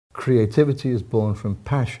Creativity is born from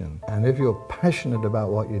passion, and if you're passionate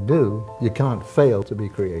about what you do, you can't fail to be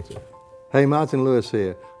creative. Hey, Martin Lewis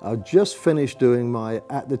here. I've just finished doing my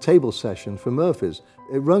At the Table session for Murphy's.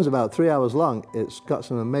 It runs about 3 hours long. It's got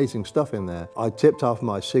some amazing stuff in there. I tipped off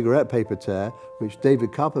my cigarette paper tear, which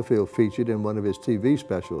David Copperfield featured in one of his TV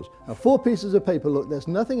specials. Now, 4 pieces of paper, look, there's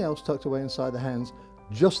nothing else tucked away inside the hands,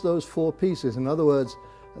 just those 4 pieces. In other words,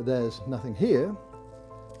 there's nothing here,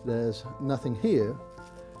 there's nothing here,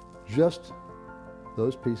 just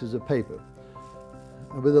those pieces of paper.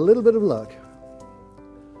 And with a little bit of luck,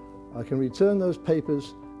 I can return those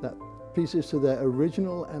pieces to their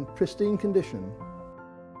original and pristine condition.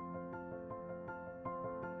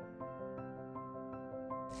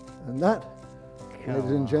 And that,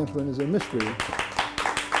 ladies and gentlemen, is a mystery.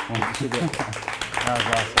 That was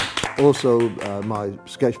awesome. Also, my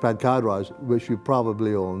Sketchpad card rise, which you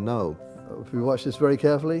probably all know. If you watch this very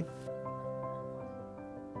carefully,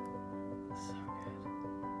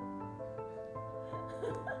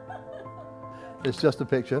 it's just a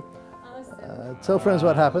picture. Tell friends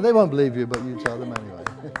what happened. They won't believe you, but you tell them anyway.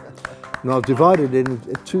 Now, I've divided it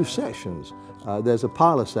into 2 sections. There's a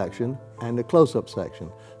parlor section and a close-up section.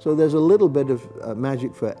 So there's a little bit of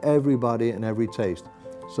magic for everybody and every taste.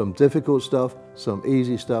 Some difficult stuff, some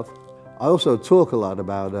easy stuff. I also talk a lot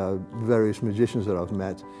about various magicians that I've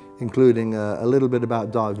met, including a little bit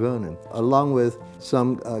about Dai Vernon, along with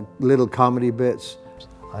some little comedy bits.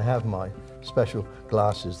 I have my special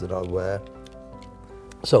glasses that I wear.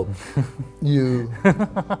 So, you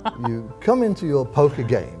come into your poker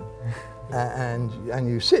game and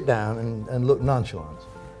you sit down and look nonchalant.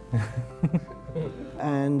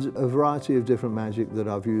 And a variety of different magic that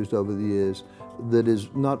I've used over the years that is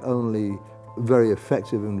not only very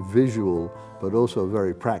effective and visual, but also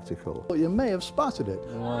very practical. Well, you may have spotted it,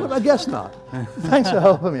 but I guess not. Thanks for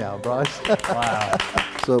helping me out, Bryce. Wow.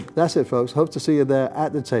 So that's it, folks. Hope to see you there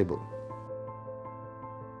at the table.